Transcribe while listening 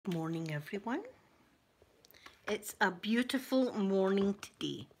Morning, everyone. It's a beautiful morning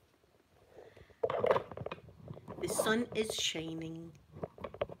today. The sun is shining.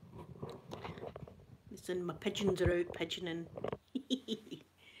 My pigeons are out pigeoning. You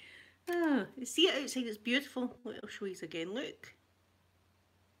see it outside, it's beautiful. Look, I'll show you again. Look.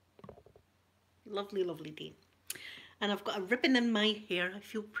 Lovely, lovely day. And I've got a ribbon in my hair. I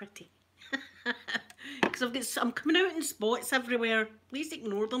feel pretty. Because I'm coming out in spots everywhere. Please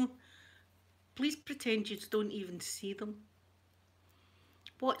ignore them. Please pretend you don't even see them.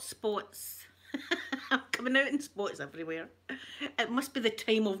 What spots? I'm coming out in spots everywhere. It must be the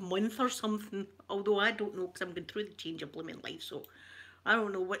time of month or something, although I don't know because I'm going through the change of blooming life, so I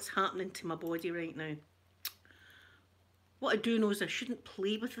don't know what's happening to my body right now. What I do know is I shouldn't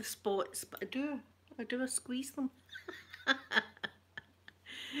play with the spots, but I do. I squeeze them.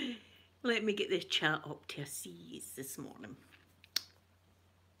 Let me get this chat up to a C's this morning.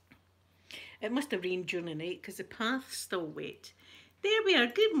 It must have rained during the night because the path's still wet. There we are.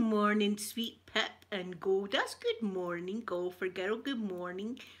 Good morning, sweet Pip and Goldas. Good morning, golfer girl. Good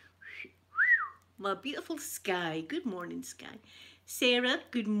morning. My beautiful Sky. Good morning, Sky. Sarah,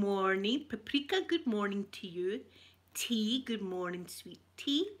 good morning. Paprika, good morning to you. T, good morning, sweet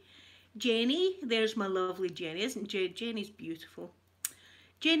T. Jenny, there's my lovely Jenny. Isn't Jenny's beautiful?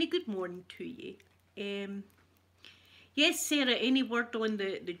 Jenny, good morning to you. Yes, Sarah, any word on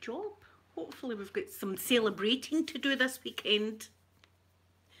the job? Hopefully we've got some celebrating to do this weekend.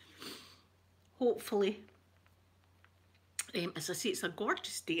 Hopefully. As I say, it's a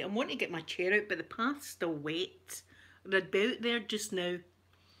gorgeous day. I want to get my chair out, but the path's still wet. I'm about there just now.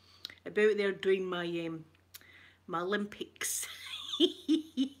 About there doing my my Olympics.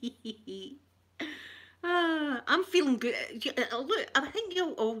 I'm feeling good. Look, I think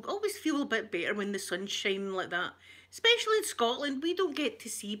you'll always feel a bit better when the sun's shining like that. Especially in Scotland, we don't get to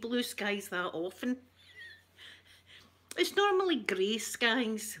see blue skies that often. It's normally grey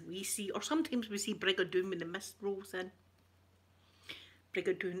skies we see, or sometimes we see Brigadoon when the mist rolls in.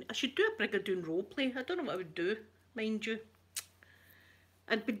 Brigadoon. I should do a Brigadoon roleplay. I don't know what I would do, mind you.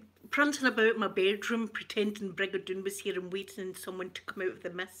 I'd be prancing about my bedroom pretending Brigadoon was here and waiting for someone to come out of the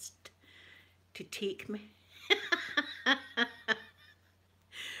mist to take me.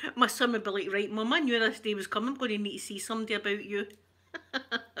 My son would be like, right, Mum, I knew this day was coming. I'm going to need to see somebody about you.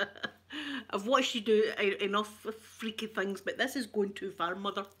 I've watched you do enough freaky things, but this is going too far,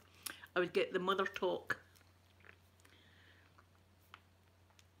 Mother. I would get the mother talk.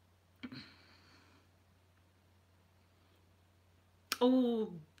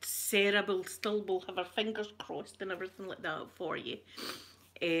 Oh, Sarah will have her fingers crossed and everything like that for you.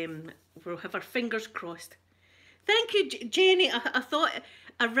 We'll have our fingers crossed. Thank you, Jenny. I thought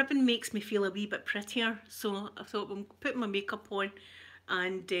a ribbon makes me feel a wee bit prettier, so I thought I'm putting my makeup on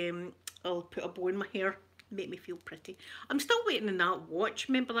and I'll put a bow in my hair, make me feel pretty. I'm still waiting on that watch.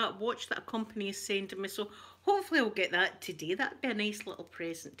 Remember that watch that a company is sending me? So hopefully I'll get that today. That'd be a nice little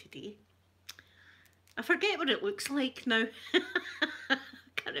present today. I forget what it looks like now. I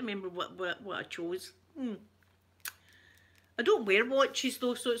can't remember what I chose. I don't wear watches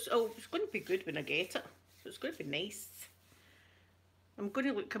though, so it's going to be good when I get it. So it's going to be nice. I'm going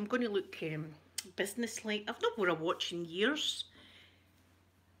to look business-like. I've not worn a watch in years.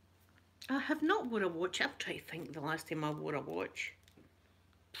 I have not worn a watch. I'm trying to think the last time I wore a watch.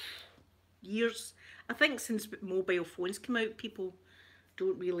 Years. I think since mobile phones came out, people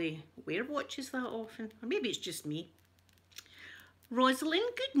don't really wear watches that often. Or maybe it's just me.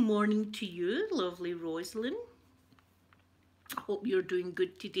 Rosalind, good morning to you, lovely Rosalind. I hope you're doing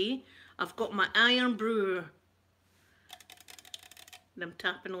good today. I've got my iron brewer and I'm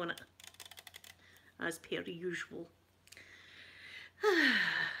tapping on it as per usual.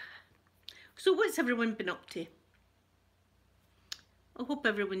 So what's everyone been up to? I hope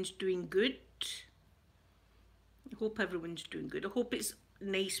everyone's doing good. I hope everyone's doing good. I hope it's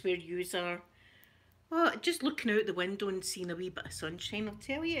nice where yous are. Oh, just looking out the window and seeing a wee bit of sunshine, I'll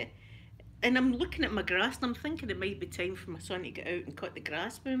tell you. And I'm looking at my grass and I'm thinking it might be time for my son to get out and cut the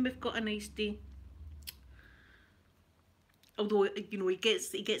grass when we've got a nice day. Although, you know, he gets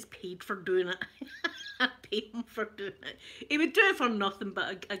paid for doing it. I pay him for doing it. He would do it for nothing,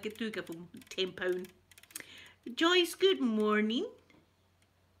 but I do give him £10. Joyce, good morning.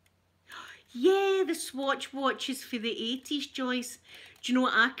 Yeah, the Swatch watches for the 80s, Joyce. Do you know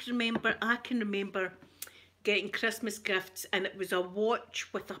what I can remember getting Christmas gifts and it was a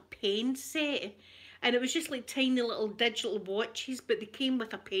watch with a pen set. And it was just like tiny little digital watches, but they came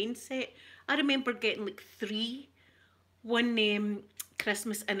with a pen set. I remember getting like 3 one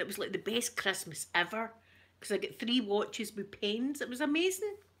Christmas, and it was like the best Christmas ever because I got 3 watches with pens. It was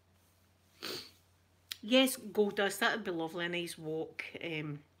amazing. Yes, Gold Dust, that would be lovely, a nice walk.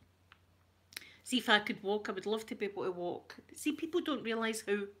 See, if I could walk, I would love to be able to walk. See, people don't realise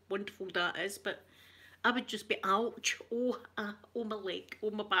how wonderful that is, but I would just be, ouch, oh, oh my leg, oh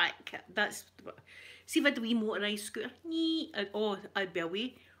my back. That's, see if I had a wee motorised scooter, oh, I'd be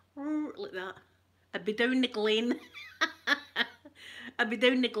away, like that. I'd be down the glen. I'd be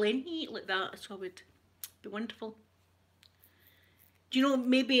down the glen, like that, so I would be wonderful. Do you know,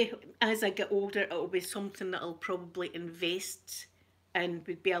 maybe as I get older, it'll be something that I'll probably invest in,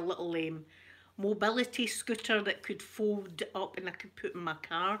 would be a little mobility scooter that could fold up and I could put in my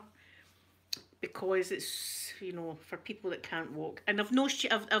car, because it's, you know, for people that can't walk. And I've no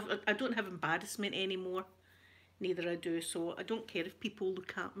I don't have embarrassment anymore, neither I do, so I don't care if people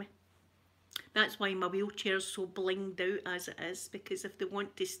look at me. That's why my wheelchair's so blinged out as it is, because if they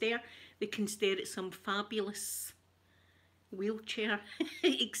want to stare, they can stare at some fabulous wheelchair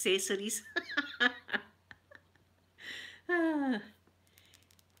accessories.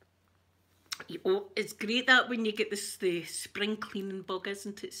 Oh, it's great that when you get the spring cleaning bug,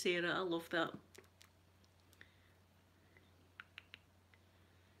 isn't it, Sarah? I love that.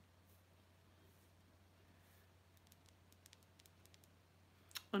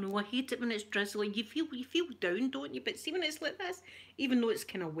 I know, I hate it when it's drizzling. You feel down, don't you? But see, when it's like this, even though it's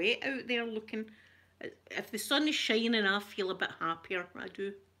kind of wet out there looking, if the sun is shining, I feel a bit happier. I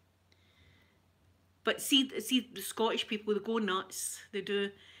do. But see the Scottish people, they go nuts. They do.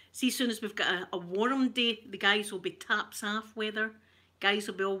 See, as soon as we've got a warm day, the guys will be taps off weather. Guys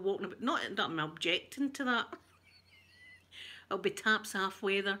will be all walking about. Not that I'm objecting to that. It'll be taps off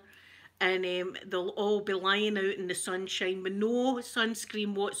weather. And they'll all be lying out in the sunshine with no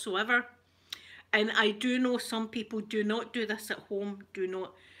sunscreen whatsoever. And I do know some people do not do this at home, do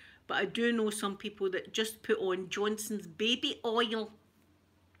not. But I do know some people that just put on Johnson's baby oil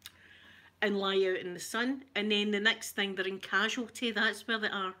and lie out in the sun. And then the next thing, they're in casualty. That's where they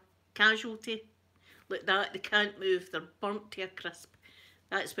are. Casualty. Like that. They can't move. They're burnt to a crisp.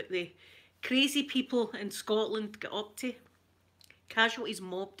 That's what the crazy people in Scotland get up to. Casualty's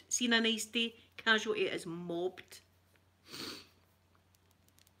mobbed. Seen a nice day? Casualty is mobbed.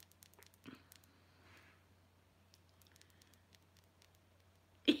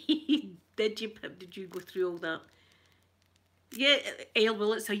 Did you go through all that? Yeah,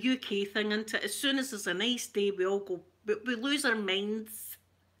 well, it's a UK thing, isn't it? As soon as there's a nice day, we all go, we lose our minds.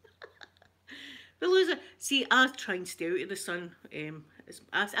 We lose it. See, I try and stay out of the sun.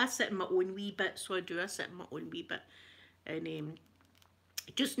 I sit in my own wee bit, so I do. I sit in my own wee bit. And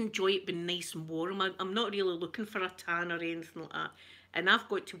just enjoy it being nice and warm. I'm not really looking for a tan or anything like that. And I've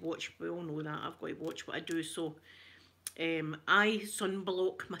got to watch, we all know that, I've got to watch what I do. So I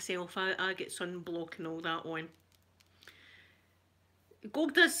sunblock myself. I get sunblock and all that on.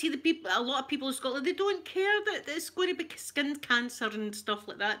 Gold does see the people, a lot of people in Scotland, they don't care that it's going to be skin cancer and stuff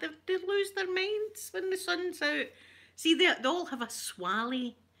like that. They lose their minds when the sun's out. See, they all have a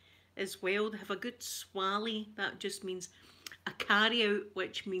swally as well. They have a good swally. That just means a carry out,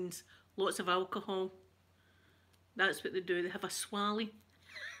 which means lots of alcohol. That's what they do. They have a swally.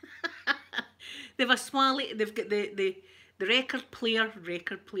 They have a swally. They've got the record player.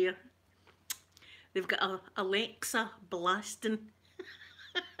 They've got a Alexa blasting.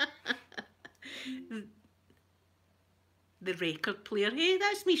 The record player. Hey,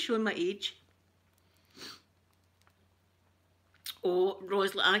 that's me showing my age. Oh,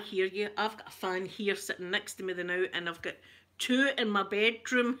 Rosalind, I hear you. I've got a fan here sitting next to me now, and I've got two in my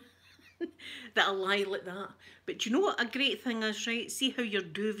bedroom that'll lie like that. But do you know what a great thing is, right? See how your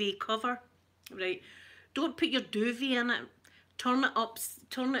duvet cover, right? Don't put your duvet in it. Turn it up,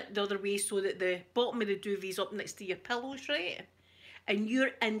 turn it the other way so that the bottom of the duvet's up next to your pillows, right? And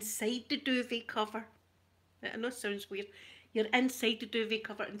you're inside the duvet cover. I know it sounds weird. You're inside the duvet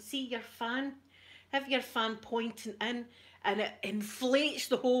cover, and see your fan. Have your fan pointing in, and it inflates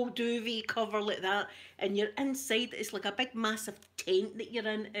the whole duvet cover like that, and you're inside. It's like a big massive tent that you're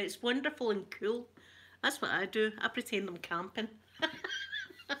in. It's wonderful and cool. That's what I do. I pretend I'm camping.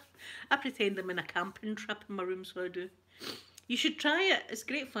 I pretend I'm in a camping trip in my room, so I do. You should try it. It's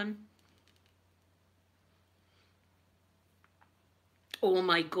great fun. Oh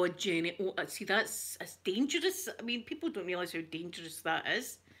my God, Jenny. Oh, see, that's dangerous. I mean, people don't realise how dangerous that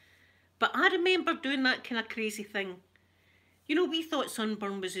is. But I remember doing that kind of crazy thing. You know, we thought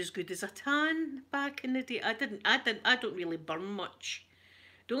sunburn was as good as a tan back in the day. I don't really burn much.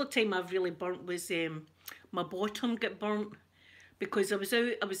 The only time I've really burnt was my bottom got burnt because I was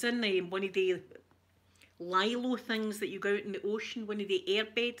in one of the lilo things that you go out in the ocean, one of the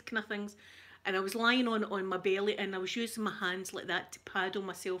airbed kind of things. And I was lying on my belly, and I was using my hands like that to paddle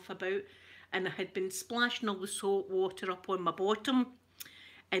myself about. and I had been splashing all the salt water up on my bottom.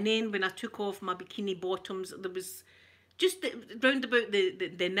 And then when I took off my bikini bottoms, there was just round about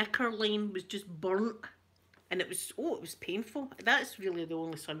the knicker line was just burnt. And it was, oh, it was painful. That's really the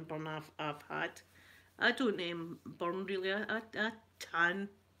only sunburn I've had. I don't burn really, I tan.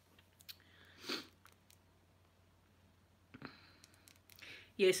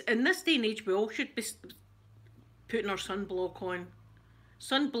 Yes, in this day and age, we all should be putting our sunblock on.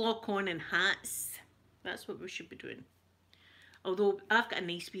 Sunblock on and hats. That's what we should be doing. Although I've got a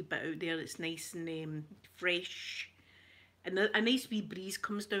nice wee bit out there that's nice and fresh. And a nice wee breeze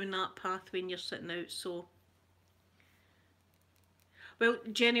comes down that path when you're sitting out, so... Well,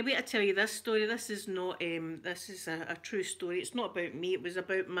 Jenny, wait, I tell you this story. This is not, this is a true story. It's not about me. It was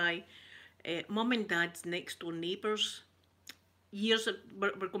about my mum and dad's next door neighbours.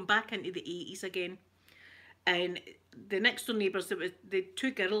 We're going back into the 80s again. And the next door neighbours, it was the two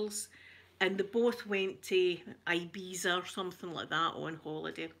girls, and they both went to Ibiza or something like that on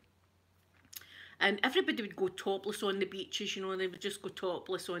holiday. And everybody would go topless on the beaches, you know, they would just go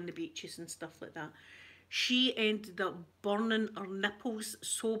topless on the beaches and stuff like that. She ended up burning her nipples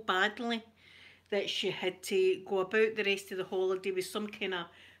so badly that she had to go about the rest of the holiday with some kind of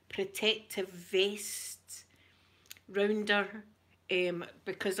protective vest round her,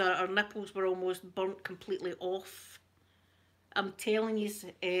 because her nipples were almost burnt completely off. I'm telling you,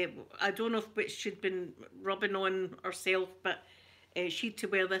 I don't know if which she'd been rubbing on herself, but she had to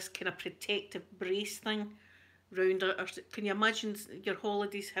wear this kind of protective brace thing round her. Can you imagine your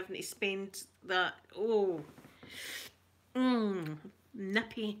holidays having to spend that? Oh,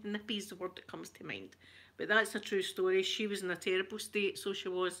 nippy's the word that comes to mind. But that's a true story. She was in a terrible state, so she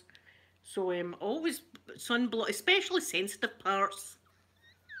was. So always sunblock, especially sensitive parts.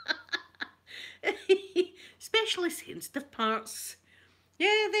 Especially sensitive parts.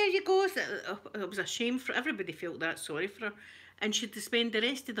 Yeah, there you go. It was a shame for everybody. Felt that sorry for her. And she had to spend the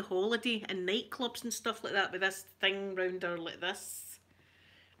rest of the holiday in nightclubs and stuff like that with this thing round her like this.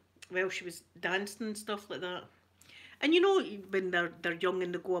 Well, she was dancing and stuff like that. And you know, when they're young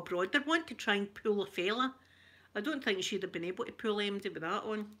and they go abroad, they want to try and pull a fella. I don't think she'd have been able to pull MD with that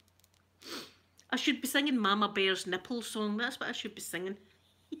on. I should be singing Mama Bear's nipple song. That's what I should be singing.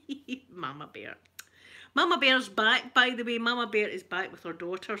 Mama Bear. Mama Bear's back, by the way. Mama Bear is back with her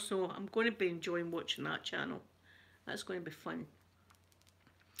daughter, so I'm going to be enjoying watching that channel. That's going to be fun.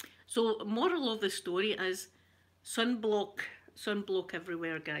 So, moral of the story is sunblock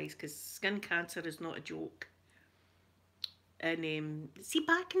everywhere, guys, because skin cancer is not a joke. And see,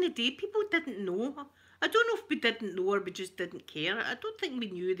 back in the day, people didn't know. I don't know if we didn't know or we just didn't care. I don't think we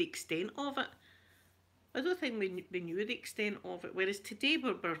knew the extent of it. I don't think we knew the extent of it. Whereas today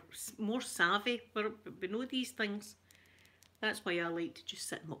we're more savvy. We know these things. That's why I like to just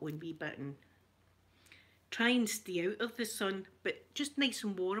sit in my own wee bit and try and stay out of the sun, but just nice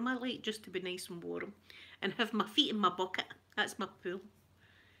and warm. I like just to be nice and warm. And have my feet in my bucket. That's my pool.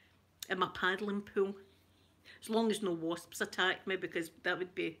 In my paddling pool. As long as no wasps attack me, because that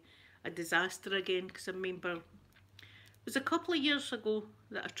would be a disaster again. Because I remember it was a couple of years ago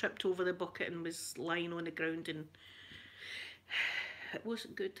that I tripped over the bucket and was lying on the ground, and it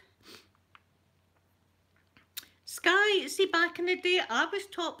wasn't good. Sky, see, back in the day, I was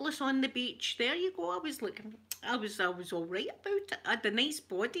topless on the beach. There you go. I was all right about it. I had a nice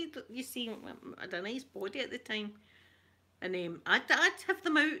body. You see, I had a nice body at the time, and I'd have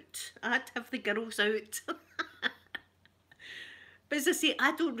them out. I'd have the girls out. But as I say,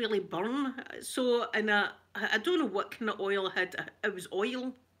 I don't really burn. So, and I don't know what kind of oil I had. It was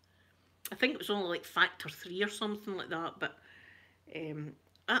oil. I think it was only like factor 3 or something like that. But and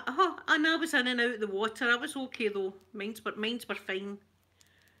I was in and out of the water. I was okay though. Mines were fine.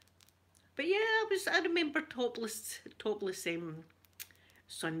 But yeah, I remember topless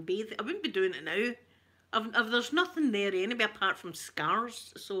sunbathing. I wouldn't be doing it now. There's nothing there anyway apart from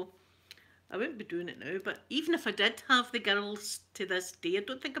scars, so I wouldn't be doing it now. But even if I did have the girls to this day, I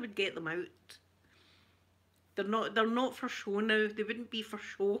don't think I would get them out. They're not for show now. They wouldn't be for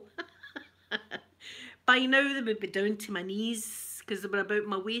show. By now they would be down to my knees, because they were about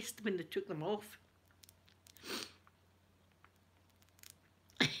my waist when they took them off.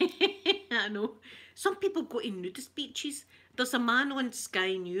 I know. Some people go to nudist beaches. There's a man on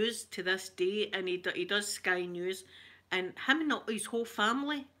Sky News to this day, and he does Sky News, and him and his whole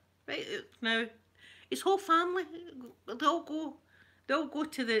family, right now, his whole family, they all go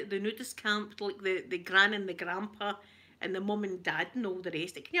to the nudist camp, like the gran and the grandpa, and the mum and dad and all the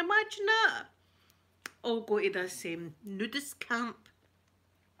rest. Can you imagine that? All go to this nudist camp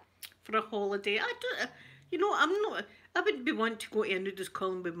for a holiday. I don't, you know, I wouldn't be wanting to go to a nudist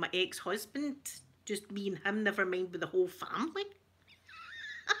column with my ex-husband, just me and him, never mind with the whole family.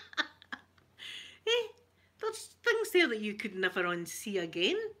 Eh, there's things there that you could never unsee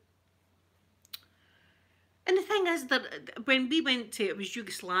again. And the thing is that when we went to, it was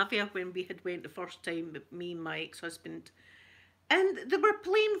Yugoslavia when we had went the first time, me and my ex-husband, and they were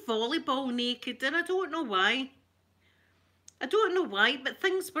playing volleyball naked, and I don't know why. I don't know why, but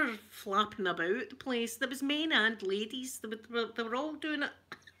things were flapping about the place. There was men and ladies. They were all doing it.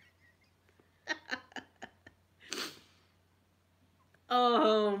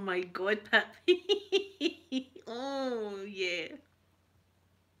 Oh my God, Pip. Oh yeah.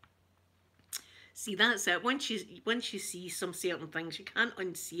 See, that's it. Once you see some certain things, you can't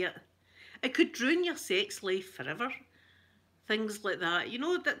unsee it. It could ruin your sex life forever. Things like that. You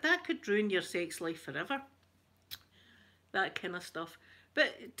know, that could ruin your sex life forever. That kind of stuff.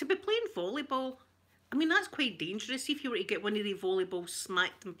 But to be playing volleyball, I mean, that's quite dangerous. If you were to get one of the volleyballs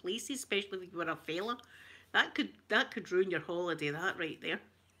smacked in places, especially if you were a fella, that could ruin your holiday. That right there.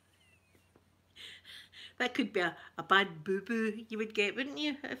 That could be a bad boo-boo you would get, wouldn't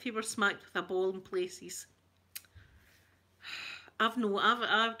you, if you were smacked with a ball in places. I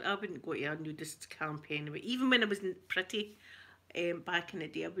wouldn't go to a nudist camp anyway. Even when I was pretty, back in the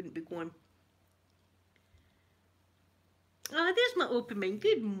day, I wouldn't be going. Ah, there's my open mind.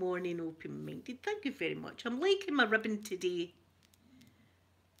 Good morning, open minded. Thank you very much. I'm liking my ribbon today.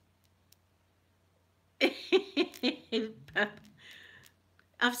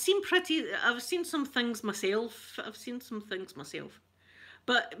 I've seen some things myself.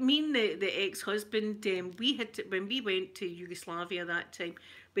 But me and the ex-husband, when we went to Yugoslavia that time,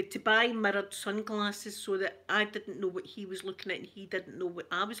 we had to buy mirrored sunglasses so that I didn't know what he was looking at and he didn't know what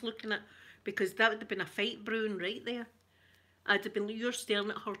I was looking at, because that would have been a fight brewing right there. I'd have been like, you're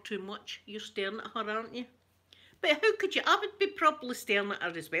staring at her too much. You're staring at her, aren't you? But how could you? I would be probably staring at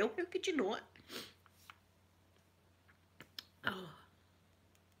her as well. How could you not? Oh.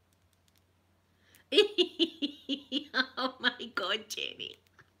 Oh my God, Jenny.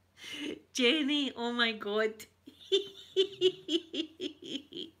 Jenny, oh my God.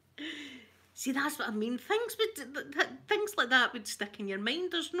 See, that's what I mean. Things like that would stick in your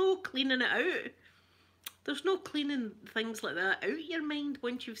mind. There's no cleaning it out. There's no cleaning things like that out your mind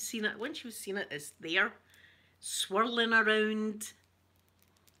once you've seen it. Once you've seen it, it's there, swirling around.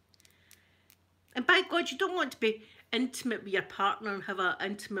 And by God, you don't want to be intimate with your partner and have an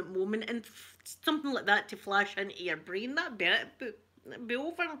intimate moment and something like that to flash into your brain. That'd be it. It'd be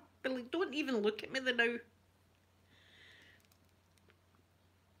over. But like, don't even look at me now.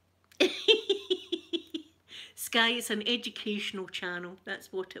 Sky is an educational channel.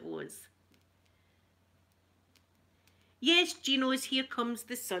 That's what it was. Yes, Gino's Here Comes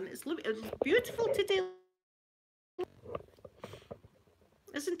the Sun. It's beautiful today.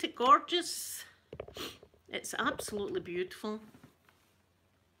 Isn't it gorgeous? It's absolutely beautiful.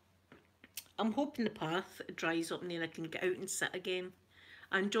 I'm hoping the path dries up and then I can get out and sit again.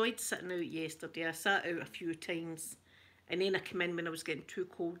 I enjoyed sitting out yesterday. I sat out a few times and then I came in when I was getting too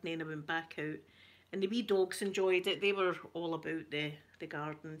cold and then I went back out. And the wee dogs enjoyed it. They were all about the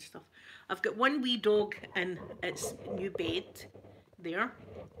garden and stuff. I've got one wee dog in its new bed there.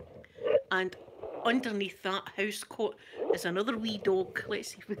 And underneath that house coat is another wee dog. Let's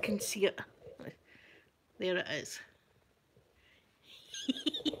see if we can see it. There it is.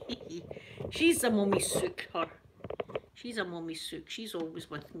 She's a mummy sook, her. She's a mummy sook. She's always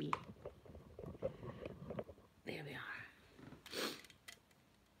with me. There we are.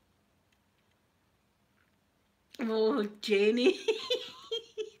 Oh, Jenny.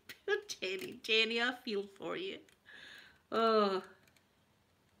 Poor Jenny. Jenny, I feel for you. Oh.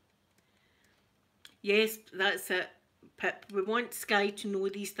 Yes, that's it, Pip. We want Sky to know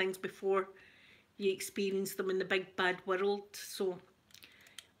these things before you experience them in the big bad world, so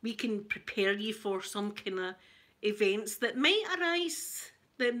we can prepare you for some kind of events that might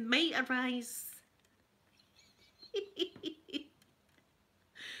arise.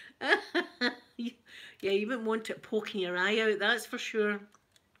 Yeah, you wouldn't want it poking your eye out, that's for sure.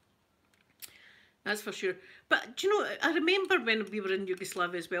 That's for sure. But do you know, I remember when we were in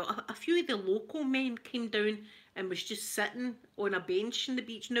Yugoslavia as well, a few of the local men came down and was just sitting on a bench in the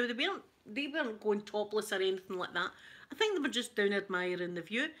beach. Now, they weren't going topless or anything like that. I think they were just down admiring the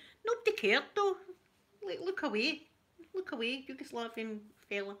view. Nobody cared though. Like, look away, Yugoslavian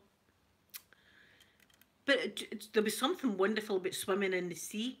fella. But there was something wonderful about swimming in the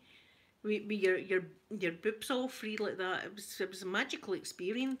sea with your boobs all free like that. It was a magical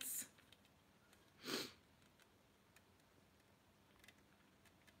experience.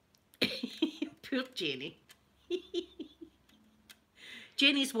 Poor Jenny.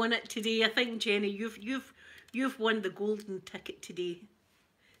 Jenny's won it today. I think, Jenny, you've won the golden ticket today.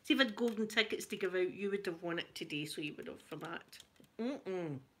 See, if I had golden tickets to give out, you would have won it today, so you would have for that.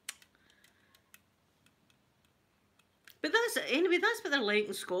 But anyway, that's what they're like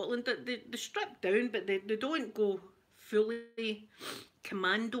in Scotland. They strip down, but they don't go fully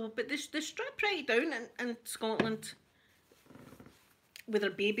commando. But they strip right down in Scotland with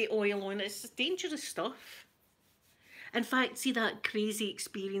their baby oil on it. It's dangerous stuff. In fact, see that crazy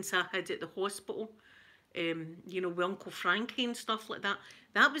experience I had at the hospital, you know, with Uncle Frankie and stuff like that.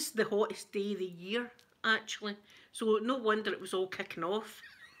 That was the hottest day of the year, actually. So no wonder it was all kicking off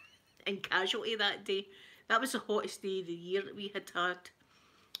in casualty that day. That was the hottest day of the year that we had.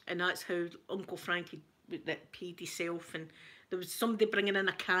 And that's how Uncle Frankie that paid himself. And there was somebody bringing in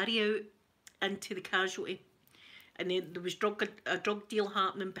a carry out into the casualty. And then there was a drug deal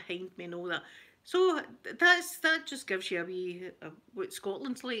happening behind me and all that. So that just gives you a wee what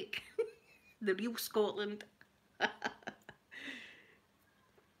Scotland's like. The real Scotland.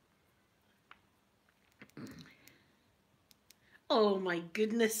 Oh my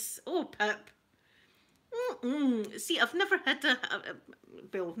goodness. Oh, Pip. See, I've never had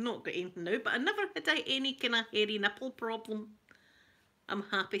well, not got anything now, but I never had any kind of hairy nipple problem. I'm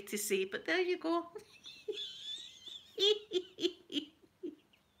happy to say, but there you go.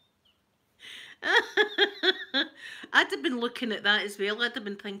 I'd have been looking at that as well. I'd have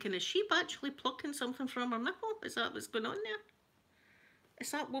been thinking, is she actually plucking something from her nipple? Is that what's going on there?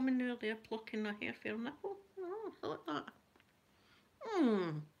 Is that woman there plucking a hair for her nipple? Oh, I like that.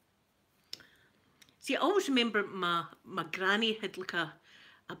 See, I always remember my granny had like a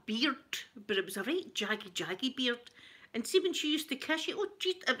beard, but it was a right jaggy beard. And see, when she used to kiss you, oh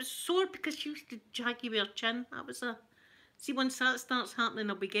gee, it was sore because she used to jaggy with her chin. That was see, once that starts happening,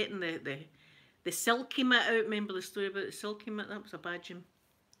 I'll be getting the silky mitt out. Remember the story about the silky mitt? That was a bad dream.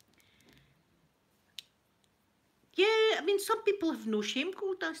 Yeah, I mean, some people have no shame,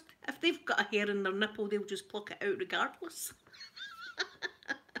 Gold Dust. If they've got a hair in their nipple, they'll just pluck it out regardless.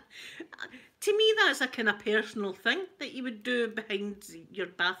 To me, that's a kind of personal thing that you would do behind your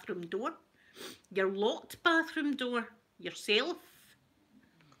bathroom door. Your locked bathroom door. Yourself.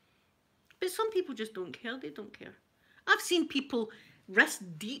 But some people just don't care. They don't care. I've seen people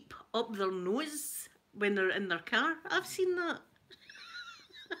wrist deep up their nose when they're in their car. I've seen that.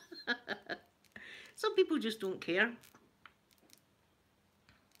 Some people just don't care.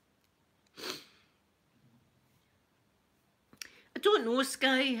 I don't know,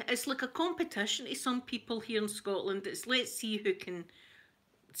 Sky. It's like a competition to some people here in Scotland. It's let's see who can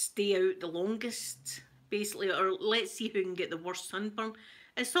stay out the longest, basically, or let's see who can get the worst sunburn.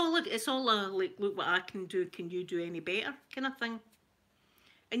 It's all like, look what I can do. Can you do any better, kind of thing.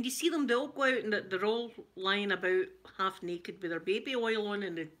 And you see them, they all go out and they're all lying about half naked with their baby oil on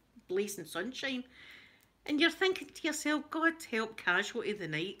in the blazing sunshine. And you're thinking to yourself, God help casualty the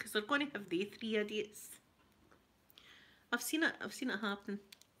night, because they're going to have they three idiots. I've seen it happen.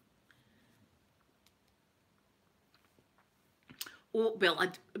 Oh, well,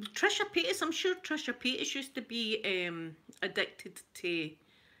 Trisha Paytas, I'm sure Trisha Paytas used to be addicted to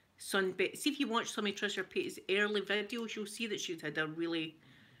sunbed. See, if you watch some of Trisha Paytas' early videos, you'll see that she'd had a really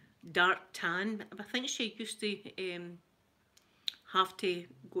dark tan. I think she used to have to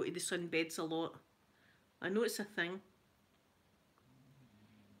go to the sunbeds a lot. I know it's a thing.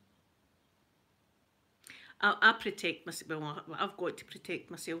 I protect myself. Well, I've got to protect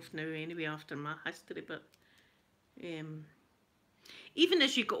myself now anyway after my history, but even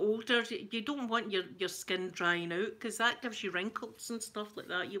as you get older, you don't want your skin drying out, because that gives you wrinkles and stuff like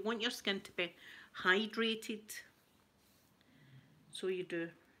that. You want your skin to be hydrated. So you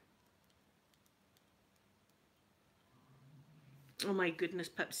do. Oh my goodness,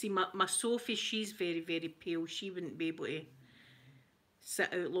 Pip. See, my Sophie, she's very, very pale. She wouldn't be able to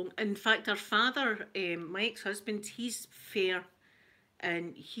sit out long. In fact, her father, my ex-husband, he's fair.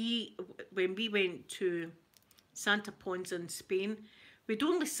 And when we went to Santa Ponsa in Spain, we'd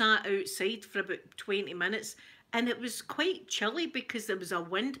only sat outside for about 20 minutes. And it was quite chilly because there was a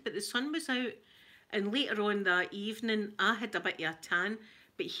wind, but the sun was out. And later on that evening, I had a bit of a tan.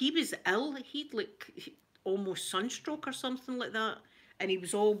 But he was ill. He'd like almost sunstroke or something like that. And he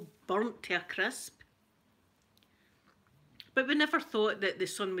was all burnt to a crisp. But we never thought that the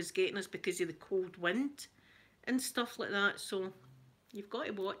sun was getting us because of the cold wind and stuff like that. So you've got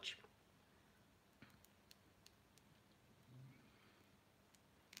to watch.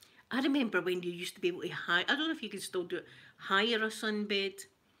 I remember when you used to be able to hire, I don't know if you can still do it, hire a sunbed.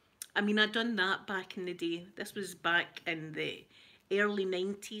 I mean, I'd done that back in the day. This was back in the early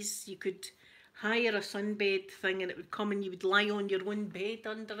 90s. You could hire a sunbed thing and it would come and you would lie on your own bed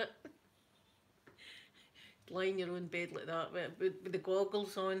under it. Lie in your own bed like that with the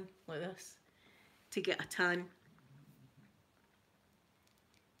goggles on like this to get a tan.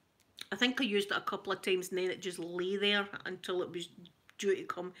 I think I used it a couple of times and then it just lay there until it was due to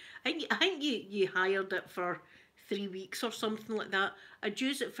come. I think you hired it for 3 weeks or something like that. I'd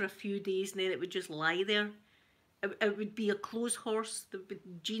use it for a few days and then it would just lie there. It would be a clothes horse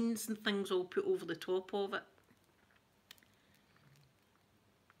with jeans and things all put over the top of it.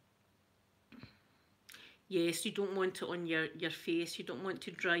 Yes, you don't want it on your face. You don't want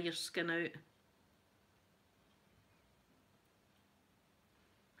to dry your skin out.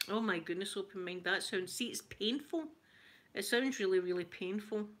 Oh my goodness, open mind. That sounds, see, it's painful. It sounds really, really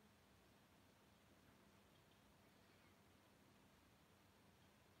painful.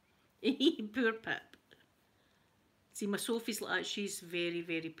 Poor Pip. See, my Sophie's like that. She's very,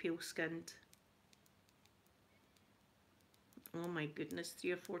 very pale skinned. Oh my goodness,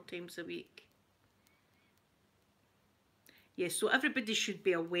 3 or 4 times a week. Yes, so everybody should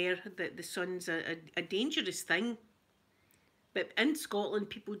be aware that the sun's a dangerous thing. But in Scotland,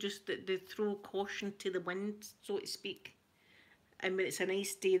 people just they throw caution to the wind, so to speak. And when it's a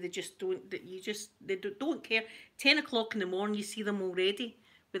nice day, they just don't. They don't care. 10 o'clock in the morning, you see them already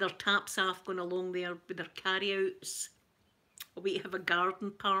with their taps off, going along there with their carryouts, away to have a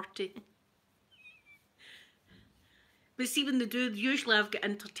garden party. But see, when they do, usually I've got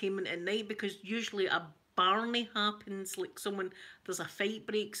entertainment at night because usually a Barney happens, like there's a fight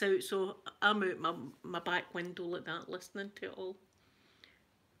breaks out, so I'm out my back window like that, listening to it all,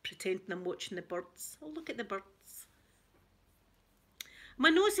 pretending I'm watching the birds. Oh, look at the birds. I'm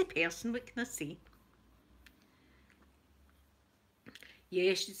a nosy person, what can I say?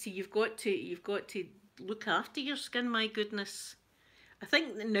 Yes, you see, you've got to look after your skin, my goodness. I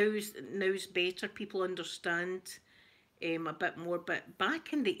think now's better, people understand a bit more, but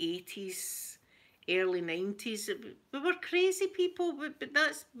back in the 80s, early 90s, we were crazy people, but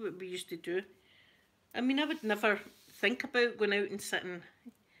that's what we used to do. I mean, I would never think about going out and sitting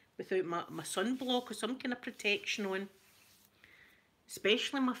without my sunblock or some kind of protection on,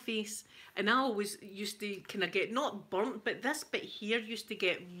 especially my face. And I always used to kind of get, not burnt, but this bit here used to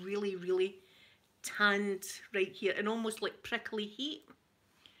get really, really tanned right here and almost like prickly heat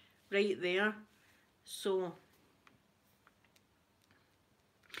right there. So,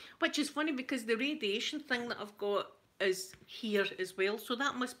 which is funny because the radiation thing that I've got is here as well, so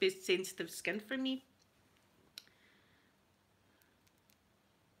that must be sensitive skin for me.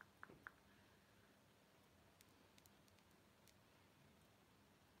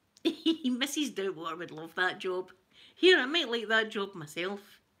 Mrs. Doubtwater would love that job. Here, I might like that job myself.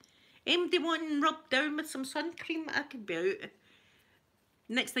 Anybody wanting rubbed down with some sun cream? I could be out.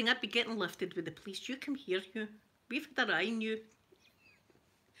 Next thing, I'd be getting lifted with the police. You come here, you. We've had our eye on you.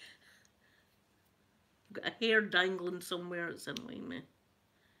 I've got a hair dangling somewhere. It's in my,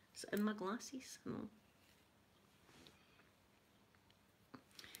 is it in my glasses? No.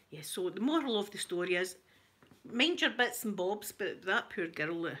 Yeah, so the moral of the story is, mind your bits and bobs, but that poor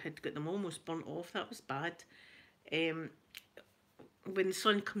girl that had got them almost burnt off, that was bad. When the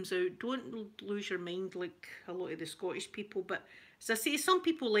sun comes out, don't lose your mind like a lot of the Scottish people, but as I say, some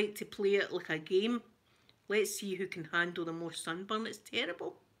people like to play it like a game. Let's see who can handle the most sunburn. It's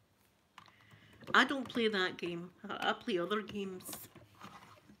terrible. I don't play that game. I play other games.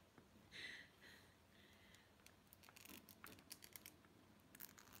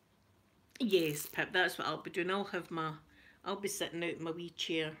 Yes, Pip, that's what I'll be doing. I'll be sitting out in my wee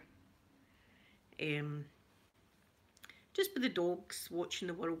chair. Just with the dogs, watching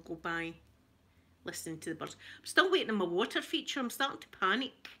the world go by, listening to the birds. I'm still waiting on my water feature. I'm starting to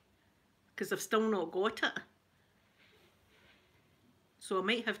panic because I've still not got it. So I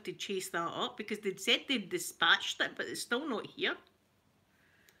might have to chase that up because they'd said they'd dispatched it, but it's still not here.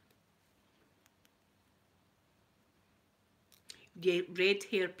 Yeah, red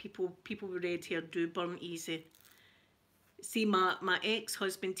hair, people with red hair do burn easy. See, my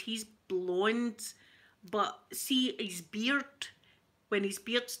ex-husband, he's blonde, but see his beard, when his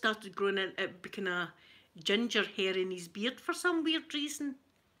beard started growing in, it became a ginger hair in his beard for some weird reason.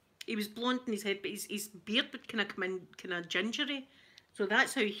 He was blonde in his head, but his beard would kind of come in kind of gingery. So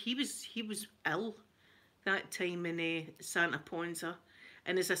that's how he was ill that time in Santa Ponsa.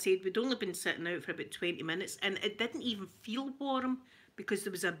 And as I said, we'd only been sitting out for about 20 minutes and it didn't even feel warm because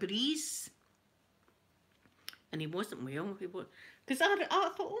there was a breeze. And he wasn't well. Because I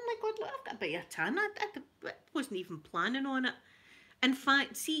thought, oh my God, look, I've got a bit of a tan. I wasn't even planning on it. In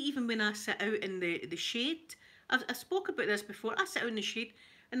fact, see, even when I sit out in the shade, I spoke about this before, I sit out in the shade,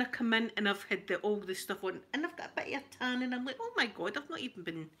 And I come in and I've had all this stuff on and I've got a bit of a tan and I'm like, oh my God, I've not even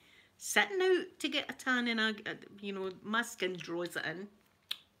been sitting out to get a tan and you know, my skin draws it in.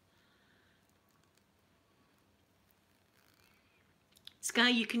 Sky,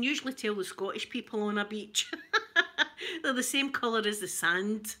 you can usually tell the Scottish people on a beach. They're the same colour as the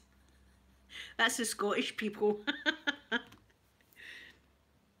sand. That's the Scottish people.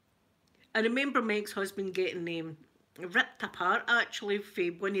 I remember my ex-husband getting ripped apart actually for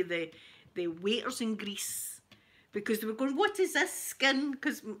one of the waiters in Greece because they were going, what is this skin?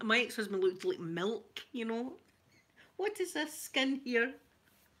 Because my ex-husband looked like milk, you know. What is this skin here?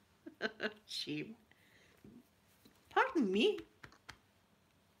 Shame. Pardon me.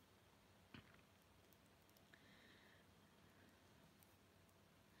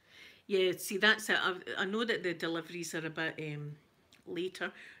 Yeah, see, that's it. I know that the deliveries are a bit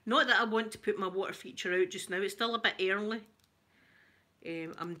later. Not that I want to put my water feature out just now. It's still a bit early.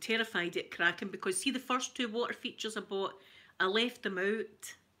 I'm terrified at cracking because see the first two water features I bought, I left them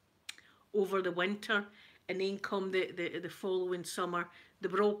out over the winter and then come the following summer, they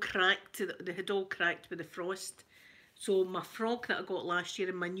were all cracked. They had all cracked with the frost. So my frog that I got last year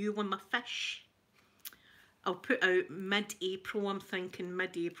and my new one, my fish, I'll put out mid-April. I'm thinking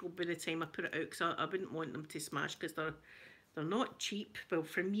mid-April by the time I put it out because I wouldn't want them to smash because they're not cheap. Well,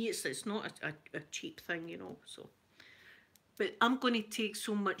 for me, it's not a cheap thing, you know. So, but I'm going to take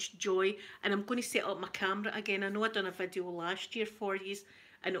so much joy, and I'm going to set up my camera again. I know I done a video last year for you,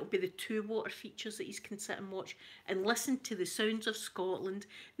 and it'll be the 2 water features that you can sit and watch and listen to the sounds of Scotland.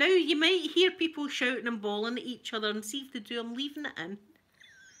 Now, you might hear people shouting and bawling at each other, and see if they do. I'm leaving it in.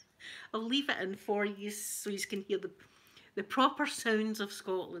 I'll leave it in for you so you can hear the proper sounds of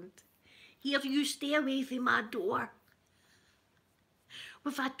Scotland. Here, you stay away from my door.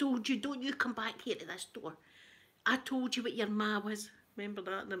 If I told you, don't you come back here to this door. I told you what your ma was. Remember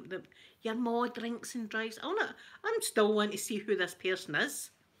that? Your ma drinks and drives. I'm still wanting to see who this person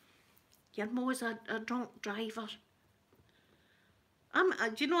is. Your ma's a drunk driver. Do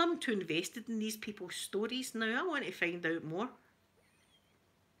you know, I'm too invested in these people's stories now. I want to find out more.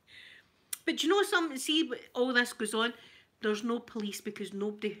 But do you know something? See, all this goes on. There's no police because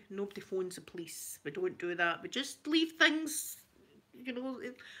nobody phones the police. We don't do that. We just leave things. You know,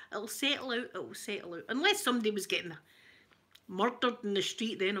 it'll settle out. It'll settle out. Unless somebody was getting murdered in the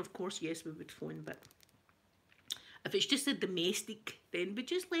street, then of course, yes, we would phone. But if it's just a domestic, then we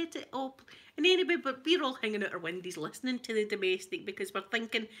just let it up. And anyway, but we're all hanging out our windows listening to the domestic because we're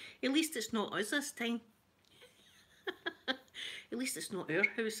thinking, at least it's not us this time. At least it's not our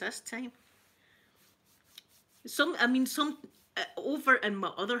house this time. Over in my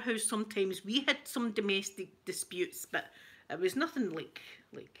other house, sometimes we had some domestic disputes, but it was nothing like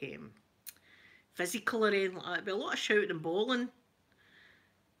physical or anything like that. It'd be a lot of shouting and bawling.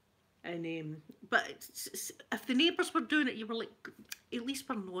 And but if the neighbours were doing it, you were like, at least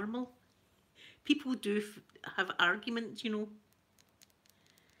we're normal. People do have arguments, you know.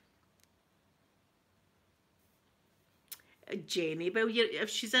 Jenny, well, if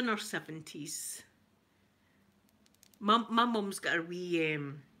she's in her 70s. My mum's got a wee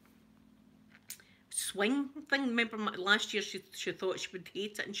swing thing. Remember last year she thought she would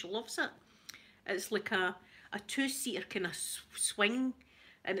hate it and she loves it. It's like a 2-seater kind of swing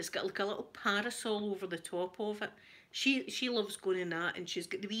and it's got like a little parasol over the top of it. She loves going in that and she's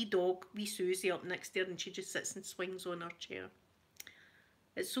got the wee dog, wee Susie up next to her and she just sits and swings on her chair.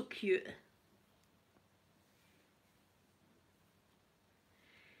 It's so cute.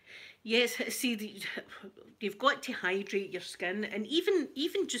 Yes, see, you've got to hydrate your skin, and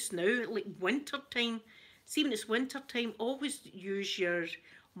even just now, like winter time. See, when it's winter time, always use your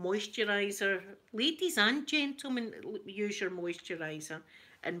moisturiser. Ladies and gentlemen, use your moisturiser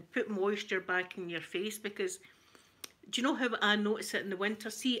and put moisture back in your face because do you know how I notice it in the winter?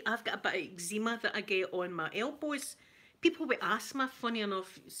 See, I've got a bit of eczema that I get on my elbows. People with asthma, funny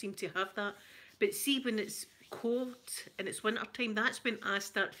enough, seem to have that. But see, when it's cold and it's winter time, that's when I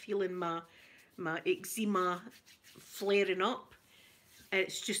start feeling my eczema flaring up.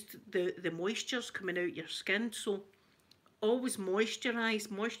 It's just the moisture's coming out your skin. So always moisturise.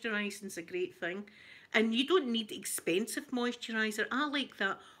 Moisturising's a great thing. And you don't need expensive moisturiser. I like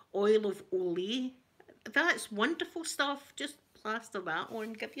that oil of Olay. That's wonderful stuff. Just plaster that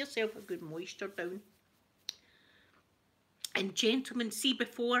on. Give yourself a good moisture down. And gentlemen, see,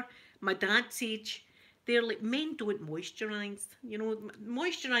 before my dad's age, they're like, men don't moisturise. You know,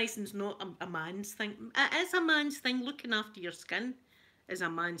 moisturising's not a man's thing. It is a man's thing. Looking after your skin is a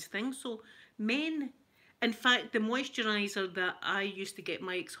man's thing. So men, in fact, the moisturiser that I used to get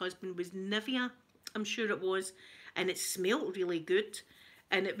my ex-husband was Nivea. I'm sure it was. And it smelled really good.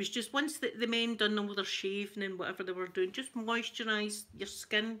 And it was just once the men done all their shaving and whatever they were doing, just moisturise your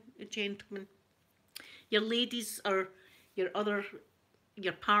skin, gentlemen. Your ladies or your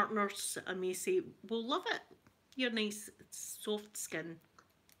partners, I may say, will love it. Your nice soft skin.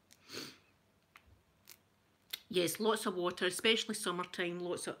 Yes, lots of water, especially summertime.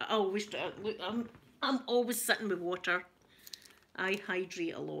 Lots of. I always. Look, I'm always sitting with water. I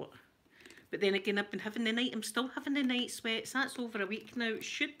hydrate a lot. But then again, I've been having the night. I'm still having the night sweats. That's over a week now. It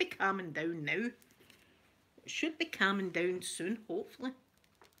should be calming down now. It should be calming down soon, hopefully.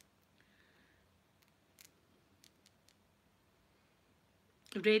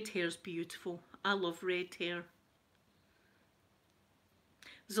 Red hair's beautiful. I love red hair.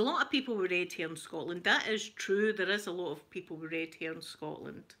 There's a lot of people with red hair in Scotland. That is true. There is a lot of people with red hair in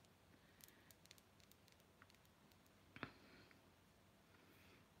Scotland.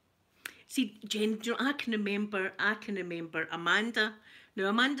 See, Jen, I can remember Amanda. Now,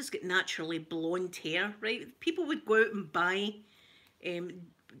 Amanda's got naturally blonde hair, right? People would go out and buy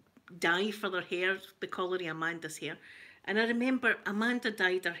dye for their hair, the colour of Amanda's hair. And I remember Amanda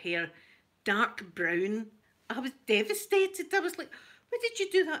dyed her hair dark brown. I was devastated. I was like, why did you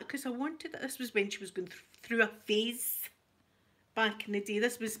do that? Because I wanted it. This was when she was going through a phase back in the day.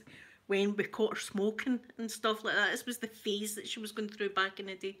 This was when we caught her smoking and stuff like that. This was the phase that she was going through back in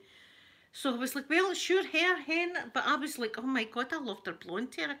the day. So I was like, well, it's your hair, hen. But I was like, oh my God, I loved her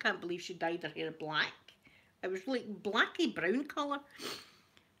blonde hair. I can't believe she dyed her hair black. It was like blacky brown colour.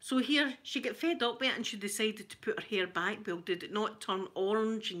 So here, she got fed up with it and she decided to put her hair back. Well, did it not turn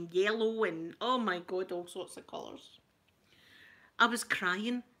orange and yellow and, oh my God, all sorts of colours. I was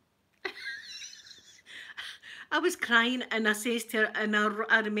crying. I was crying and I says to her, and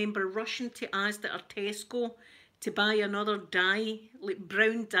I remember rushing to Asda or Tesco to buy another dye, like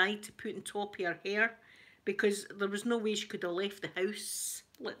brown dye to put on top of her hair because there was no way she could have left the house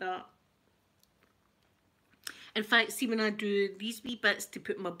like that. In fact, see when I do these wee bits to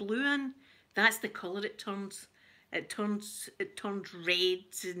put my blue in, that's the colour it turns. It turns red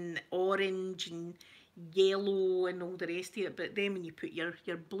and orange and yellow and all the rest of it. But then when you put your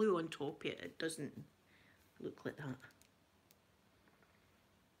blue on top of it, it doesn't look like that.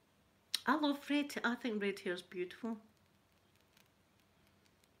 I love red. I think red hair is beautiful.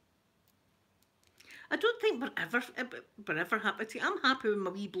 I don't think we're ever happy to. I'm happy with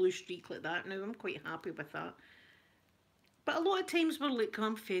my wee blue streak like that now. I'm quite happy with that. But a lot of times we're like, oh,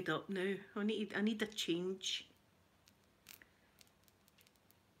 I'm fed up now. I need a change.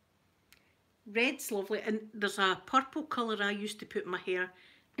 Red's lovely, and there's a purple colour I used to put in my hair,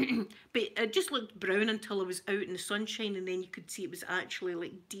 but it just looked brown until I was out in the sunshine, and then you could see it was actually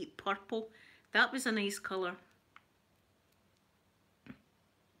like deep purple. That was a nice colour.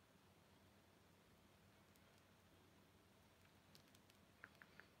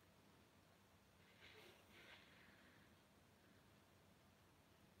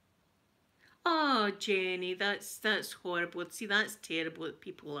 Oh, Jenny, that's horrible. See, that's terrible that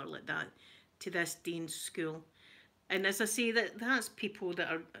people are like that to this day in school. And as I say, that's people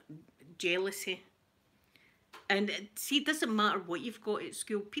that are jealousy. And see, it doesn't matter what you've got at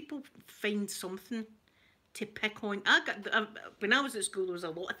school. People find something to pick on. When I was at school, there was a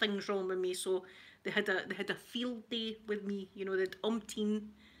lot of things wrong with me. So they had a field day with me. You know, they had umpteen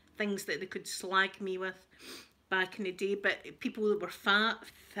things that they could slag me with back in the day. But people that were fat,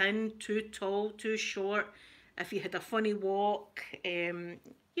 thin, too tall, too short, if you had a funny walk, you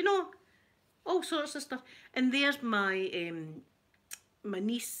know, all sorts of stuff. And there's my my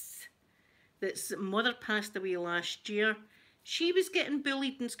niece, that's mother passed away last year. She was getting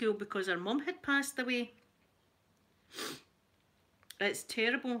bullied in school because her mum had passed away. It's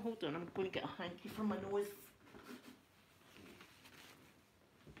terrible. Hold on, I'm going to get a hanky for my nose.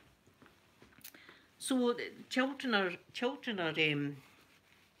 So children are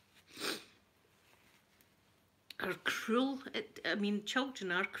cruel. I mean,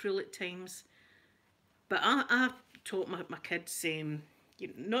 children are cruel at times. But I taught my kids,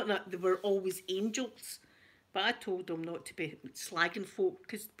 not that they were always angels, but I told them not to be slagging folk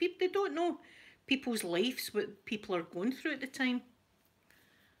because they don't know people's lives, what people are going through at the time.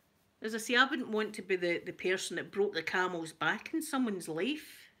 As I say, I wouldn't want to be the person that broke the camel's back in someone's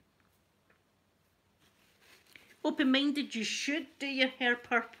life. Open-minded, you should do your hair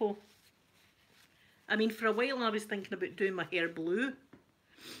purple. I mean, for a while I was thinking about doing my hair blue.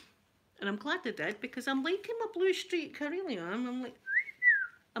 And I'm glad I did because I'm liking my blue streak. I really am.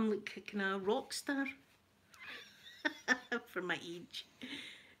 I'm like kind of a rock star for my age.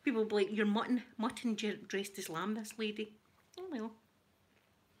 People will be like, you're mutton dressed as lamb, this lady. Oh well.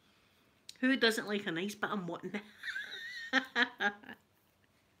 Who doesn't like a nice bit of mutton?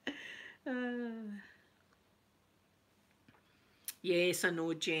 Uh, yes, I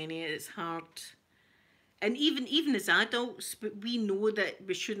know, Jenny, it's hard. And even as adults, but we know that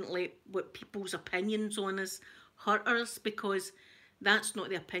we shouldn't let what people's opinions on us hurt us, because that's not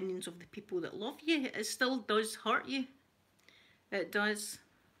the opinions of the people that love you. It still does hurt you. It does.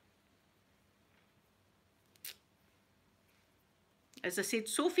 As I said,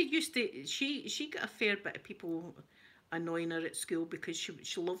 Sophie used to, she got a fair bit of people annoying her at school because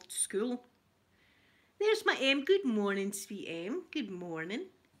she loved school. There's my M. Good morning, sweet M. Good morning.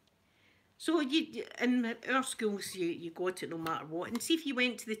 So in our schools, you got it no matter what. And see if you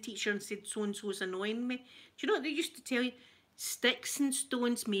went to the teacher and said so and so's annoying me. Do you know what they used to tell you? Sticks and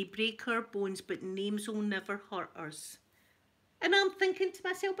stones may break our bones, but names will never hurt us. And I'm thinking to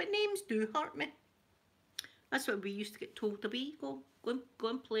myself, but names do hurt me. That's what we used to get told to be. Go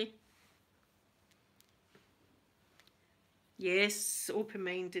and play. Yes,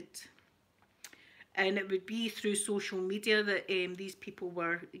 open-minded. And it would be through social media that these people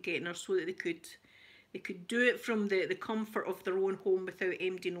were getting her, so that they could do it from the comfort of their own home without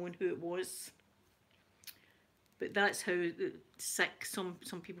MD knowing who it was. But that's how sick some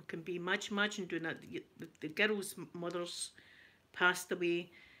people can be. Imagine doing that. The girl's mother's passed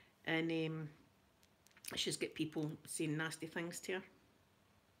away, and she's got people saying nasty things to her.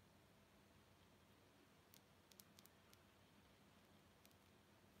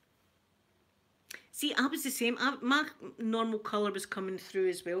 See, I was the same. My normal colour was coming through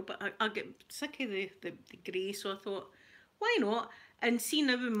as well, but I get sick of the grey, so I thought, why not? And see,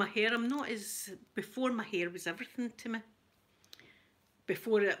 now with my hair, I'm not as... Before, my hair was everything to me.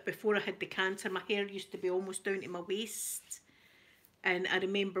 Before I had the cancer, my hair used to be almost down to my waist. And I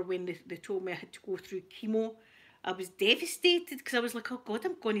remember when they told me I had to go through chemo, I was devastated, because I was like, oh God,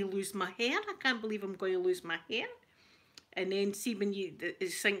 I'm going to lose my hair. I can't believe I'm going to lose my hair. And then see, when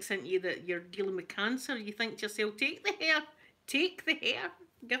it sinks into you that you're dealing with cancer, you think to yourself, take the hair,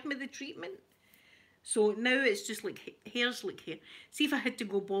 give me the treatment. So now it's just like, hair's like hair. See, if I had to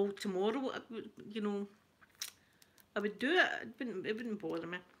go bald tomorrow, I would do it. It wouldn't bother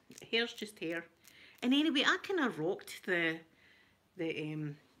me. Hair's just hair. And anyway, I kind of rocked the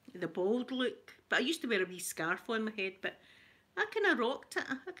bald look. But I used to wear a wee scarf on my head, but I kind of rocked it.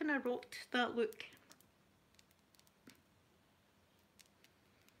 I kind of rocked that look.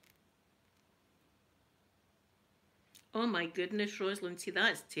 Oh my goodness, Rosalind, see,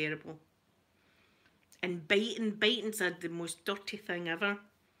 that's terrible. And biting's the most dirty thing ever.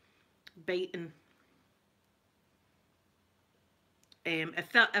 Biting.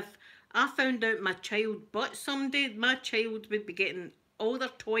 If I found out my child butt someday, my child would be getting all their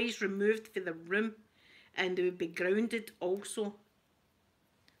toys removed for the room, and they would be grounded also.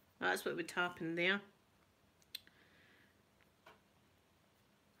 That's what would happen there.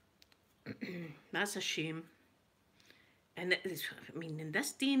 That's a shame. And I mean, in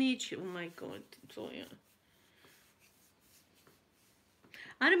this day and age, oh my God, so yeah.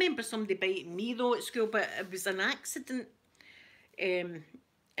 I remember somebody biting me though at school, but it was an accident. And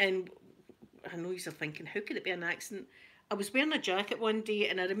I know you're thinking, how could it be an accident? I was wearing a jacket one day,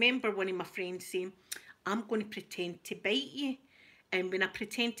 and I remember one of my friends saying, I'm going to pretend to bite you. And when I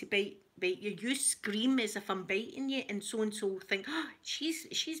pretend to bite you, you scream as if I'm biting you, and so will think, oh,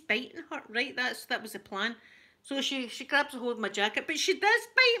 she's biting her. Right, that was the plan. So she grabs a hold of my jacket, but she does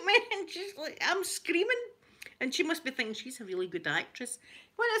bite me, and she's like, I'm screaming. And she must be thinking she's a really good actress.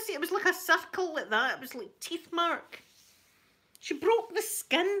 When I see it was like a circle like that, it was like teeth mark. She broke the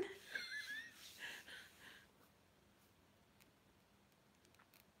skin.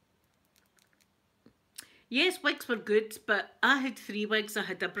 Yes, wigs were good, but I had 3 wigs. I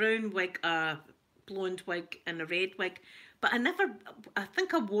had a brown wig, a blonde wig, and a red wig. But I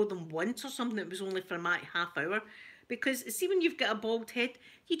think I wore them once or something. It was only for a half hour. Because see, when you've got a bald head,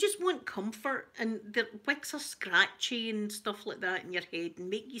 you just want comfort, and the wigs are scratchy and stuff like that in your head and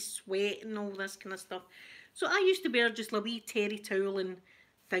make you sweat and all this kind of stuff. So I used to wear just a wee terry towel and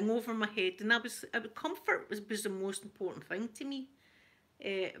thing over my head, and comfort was the most important thing to me.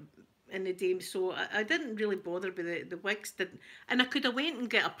 In the day, so I didn't really bother with the wigs. And I could have went and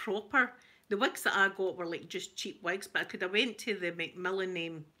get a proper... The wigs that I got were like just cheap wigs, but I could have went to the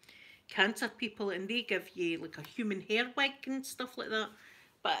Macmillan cancer people, and they give you like a human hair wig and stuff like that.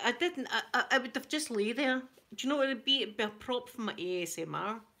 But I didn't. I would have just lay there. Do you know what it'd be? It'd be a prop for my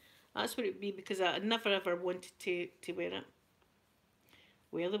ASMR. That's what it'd be, because I never ever wanted to wear it.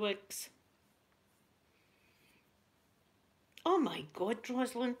 Wear the wigs. Oh my God,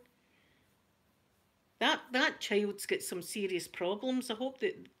 Rosalind. That child's got some serious problems. I hope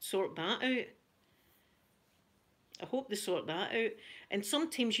they sort that out. I hope they sort that out. And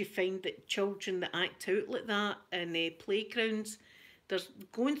sometimes you find that children that act out like that in playgrounds, they're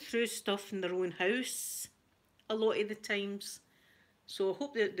going through stuff in their own house a lot of the times. So I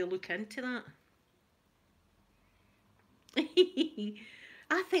hope that they look into that.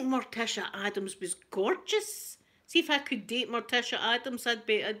 I think Morticia Adams was gorgeous. See if I could date Morticia Adams, I'd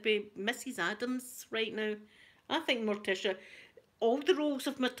be Mrs. Adams right now. I think Morticia, all the roles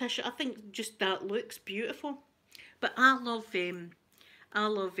of Morticia, I think just that looks beautiful. But I love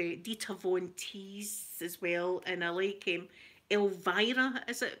Dita Von Teese as well, and I like Elvira.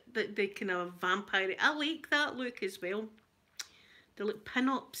 Is it the kind of vampire? I like that look as well. They look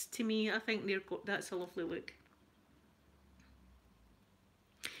pin-ups to me. I think that's a lovely look.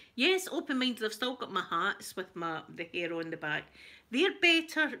 Yes, open-minded. I've still got my hats with the hair on the back. They're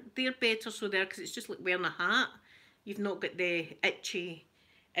better. They're better so there because it's just like wearing a hat. You've not got the itchy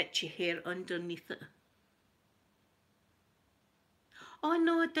hair underneath it. Oh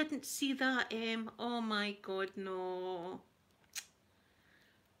no, I didn't see that. Oh my God, no.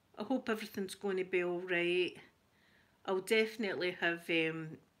 I hope everything's going to be all right. I'll definitely have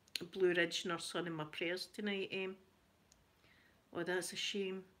Blue Ridge and her son in my prayers tonight. Oh, that's a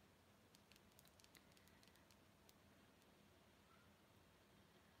shame.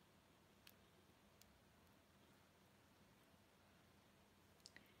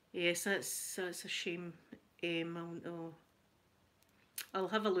 Yes, that's a shame. I'll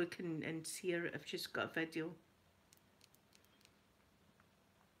have a look and see her if she's got a video.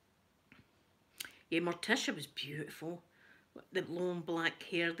 Yeah, Morticia was beautiful. The long black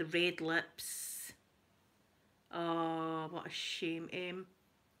hair, the red lips. Oh, what a shame.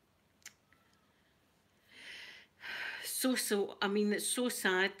 I mean, it's so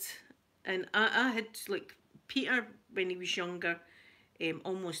sad. And I had, like, Peter, when he was younger,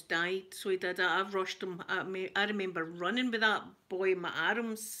 almost died. So he did. I rushed him. I remember running with that boy in my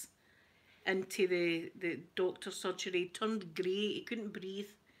arms into the doctor's surgery. He turned grey. He couldn't breathe.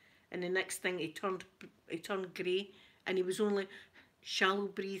 And the next thing he turned grey, and he was only shallow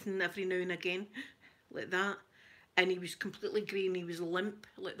breathing every now and again, like that. And he was completely grey and he was limp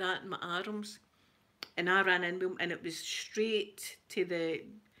like that in my arms. And I ran in with him, and it was straight to the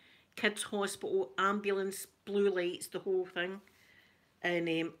kids' hospital, ambulance, blue lights, the whole thing. And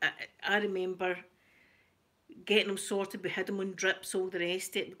I remember getting him sorted. We had him on drips, all the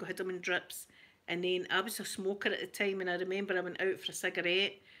rest of it. We had him on drips. And then I was a smoker at the time, and I remember I went out for a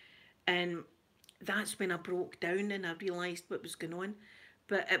cigarette, and that's when I broke down and I realised what was going on.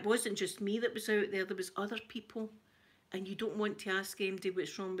 But it wasn't just me that was out there was other people, and you don't want to ask MD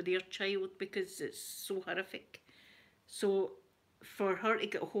what's wrong with their child because it's so horrific. So for her to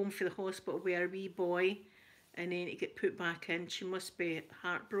get home from the hospital with a wee boy and then to get put back in, she must be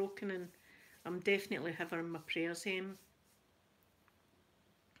heartbroken, and I'm definitely have her in my prayers.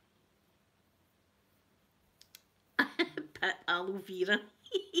 Pit aloe vera.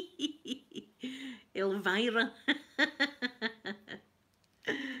 Elvira.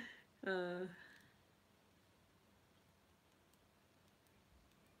 uh,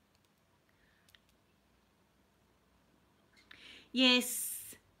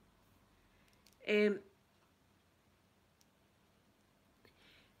 yes. Um,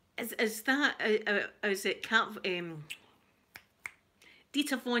 is that is it Cat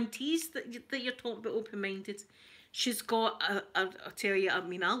Dita Von Teese that you're talking about, open minded? She's got I'll tell you, I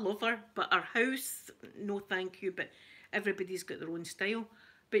mean, I love her, but her house, no thank you. But everybody's got their own style.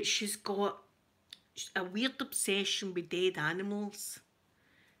 But she's got a weird obsession with dead animals,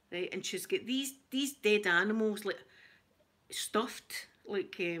 right? And she's got these dead animals like stuffed,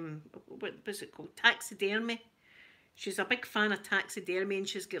 like what was it called, taxidermy. She's a big fan of taxidermy, and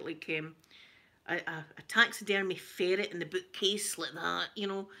she's got like a taxidermy ferret in the bookcase like that,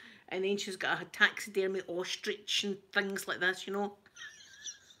 and then she's got a taxidermy ostrich and things like this.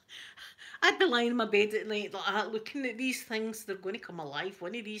 I'd be lying in my bed at night like that, looking at these things. They're going to come alive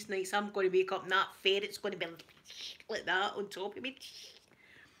one of these nights. I'm going to wake up and that ferret's going to be like that on top of me.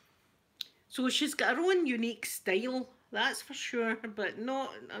 So she's got her own unique style, that's for sure. But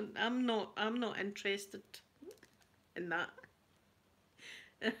not, I'm not interested in that.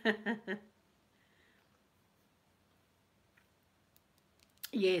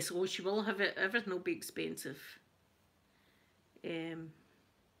 Yes, oh, she will have it. Everything will be expensive. Um,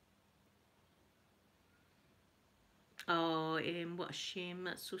 oh, what a shame.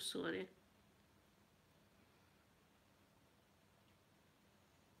 That's so sorry.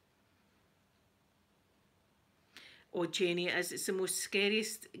 Oh, Jenny, it is. It's the most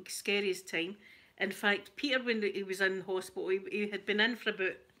scariest time. In fact, Peter, when he was in hospital, he had been in for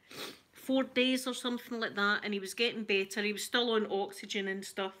about 4 days or something like that, and he was getting better. He was still on oxygen and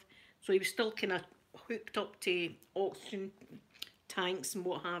stuff, so he was still kind of hooked up to oxygen tanks and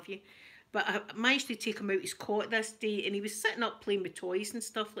what have you. But I managed to take him out his cot this day, and he was sitting up playing with toys and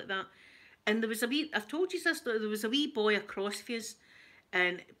stuff like that. And there was a wee, I've told you this, there was a wee boy across from us,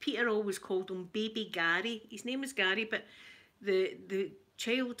 and Peter always called him Baby Gary. His name was Gary, but the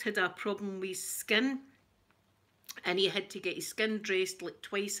child had a problem with his skin, and he had to get his skin dressed like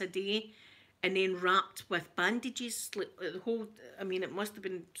twice a day, and then wrapped with bandages. Like the whole, I mean, it must have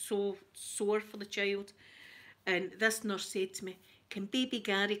been so sore for the child. And this nurse said to me, "Can Baby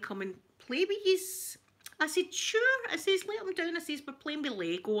Gary come and play with you?" I said, "Sure." I says, "Let him down." I says, "We're playing with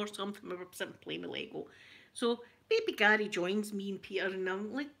Lego or something." We were sitting playing with Lego. So Baby Gary joins me and Peter, and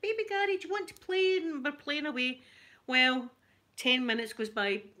I'm like, "Baby Gary, do you want to play?" And we're playing away. Well, 10 minutes goes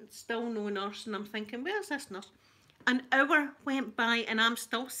by, still no nurse, and I'm thinking, where's this nurse? An hour went by and I'm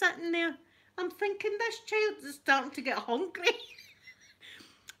still sitting there. I'm thinking, this child is starting to get hungry.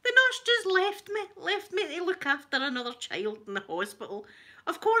 The nurse just left me to look after another child in the hospital.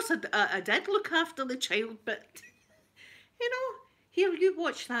 Of course I did look after the child, but you know, here you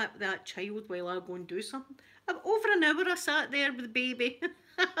watch that child while I go and do something. Over an hour I sat there with the baby.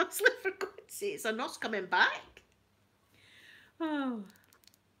 I was like, for God's sake, is a nurse coming back? Oh.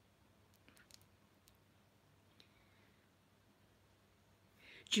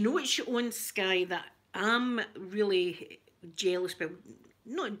 Do you know which on Sky that I'm really jealous about?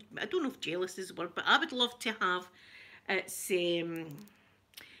 No, I don't know if jealous is the word, but I would love to have. It's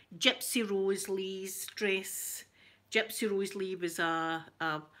Gypsy Rose Lee's dress. Gypsy Rose Lee was a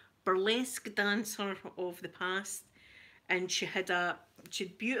burlesque dancer of the past, and she had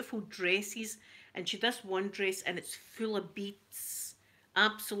beautiful dresses, and she had this one dress, and it's full of beads,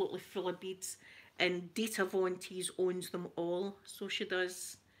 absolutely full of beads. And Dita Von Teese owns them all, so she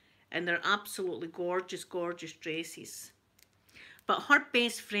does. And they're absolutely gorgeous, gorgeous dresses. But her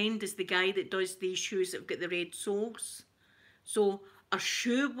best friend is the guy that does these shoes that have got the red soles. So a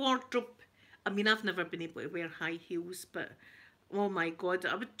shoe wardrobe, I mean, I've never been able to wear high heels, but oh my God,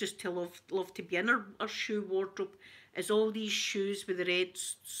 I would just love to be in her shoe wardrobe. Is all these shoes with the red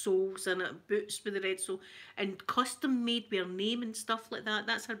soles in it, boots with the red sole, and custom made with her name and stuff like that.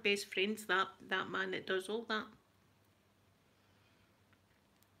 That's her best friend's that man that does all that.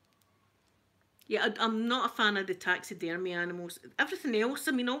 Yeah, I'm not a fan of the taxidermy animals. Everything else,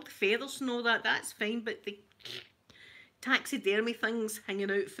 I mean, all the feathers and all that, that's fine, but the taxidermy things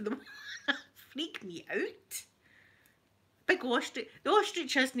hanging out for them freak me out. Big ostrich. The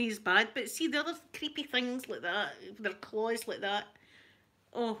ostrich isn't as bad, but see the other creepy things like that, their claws like that.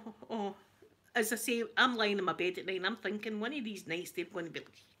 Oh, oh. As I say, I'm lying in my bed at night and I'm thinking one of these nights they're going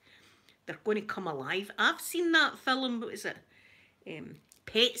to come alive. I've seen that film, what is it?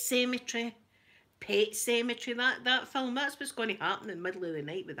 Pet Sematary. Pet Cemetery, that film, that's what's going to happen in the middle of the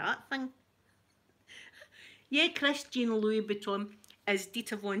night with that thing. Yeah, Christian Louis Vuitton is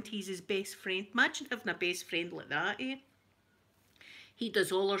Dita Von Teese's best friend. Imagine having a best friend like that, eh? He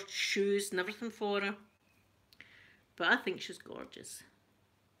does all her shoes and everything for her. But I think she's gorgeous.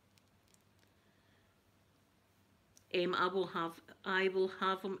 I will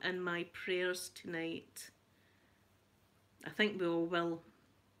have him in my prayers tonight. I think we all will.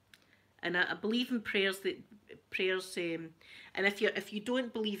 And I believe in prayers and if you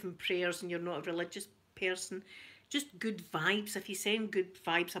don't believe in prayers and you're not a religious person, just good vibes. If you send good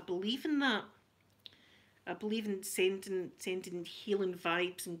vibes, I believe in that. I believe in sending healing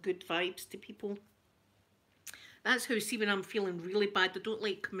vibes and good vibes to people. That's how, see, when I'm feeling really bad, I don't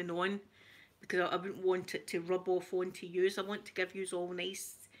like coming on because I wouldn't want it to rub off onto you. I want to give you all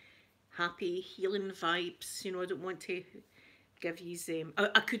nice, happy, healing vibes. You know, I don't want to give you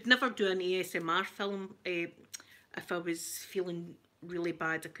I could never do an ASMR film if I was feeling really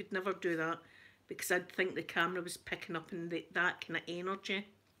bad. I could never do that because I'd think the camera was picking up in that kind of energy.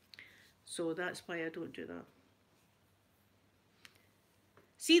 So that's why I don't do that.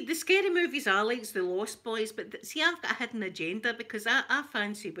 See, the scary movies I like is The Lost Boys, but see, I've got a hidden agenda because I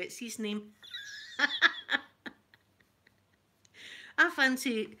fancy, what's his name? I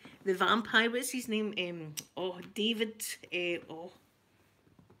fancy the vampire, what's his name? David, I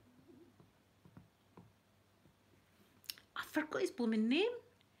forgot his blooming name.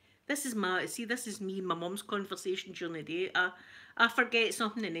 This is me and my mum's conversation during the day. I forget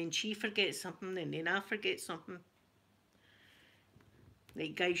something and then she forgets something and then I forget something.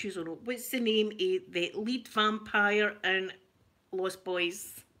 Right, guys, you don't know. What's the name of the lead vampire in Lost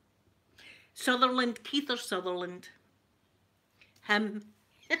Boys? Sutherland, Kiefer Sutherland. Him.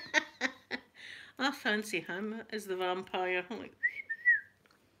 I fancy him as the vampire. I'm like,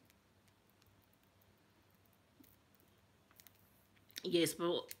 Yes,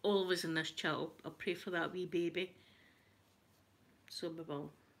 well, all of us in this chat will pray for that wee baby. So we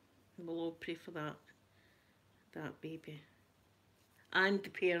will. We'll all pray for that baby. And the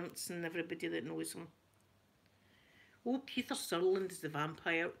parents and everybody that knows him. Oh, Peter Sutherland is the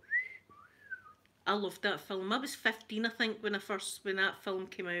vampire. I loved that film. I was 15, I think, when that film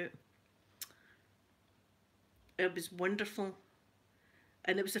came out. It was wonderful.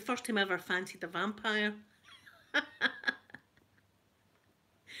 And it was the first time I ever fancied a vampire.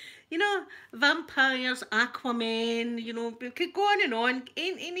 You know, vampires, Aquaman, you know, we could go on and on.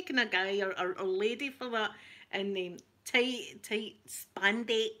 Any kind of guy or lady for that. And tight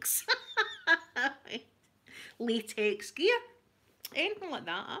spandex. Latex gear. Anything like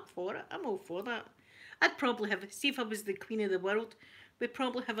that, I'm for it. I'm all for that. I'd probably have, see if I was the queen of the world, we'd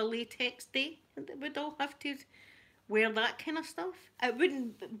probably have a latex day. And we'd all have to wear that kind of stuff. It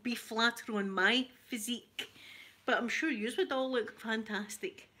wouldn't be flatter on my physique, but I'm sure you would all look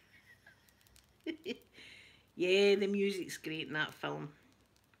fantastic. Yeah, the music's great in that film.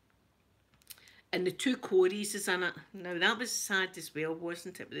 And the two Coreys is in it. Now that was sad as well,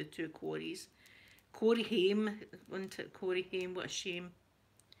 wasn't it, with the two Coreys? Corey Haim, wasn't it? Corey Haim, what a shame.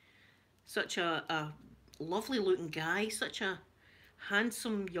 Such a lovely looking guy, such a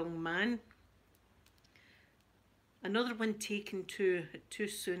handsome young man. Another one taken too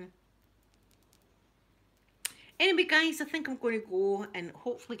soon. Anyway, guys, I think I'm going to go and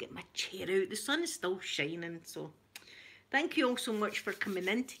hopefully get my chair out. The sun is still shining, so thank you all so much for coming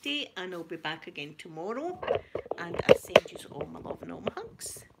in today, and I'll be back again tomorrow. And I send you all my love and all my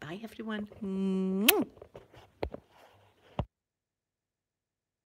hugs. Bye, everyone.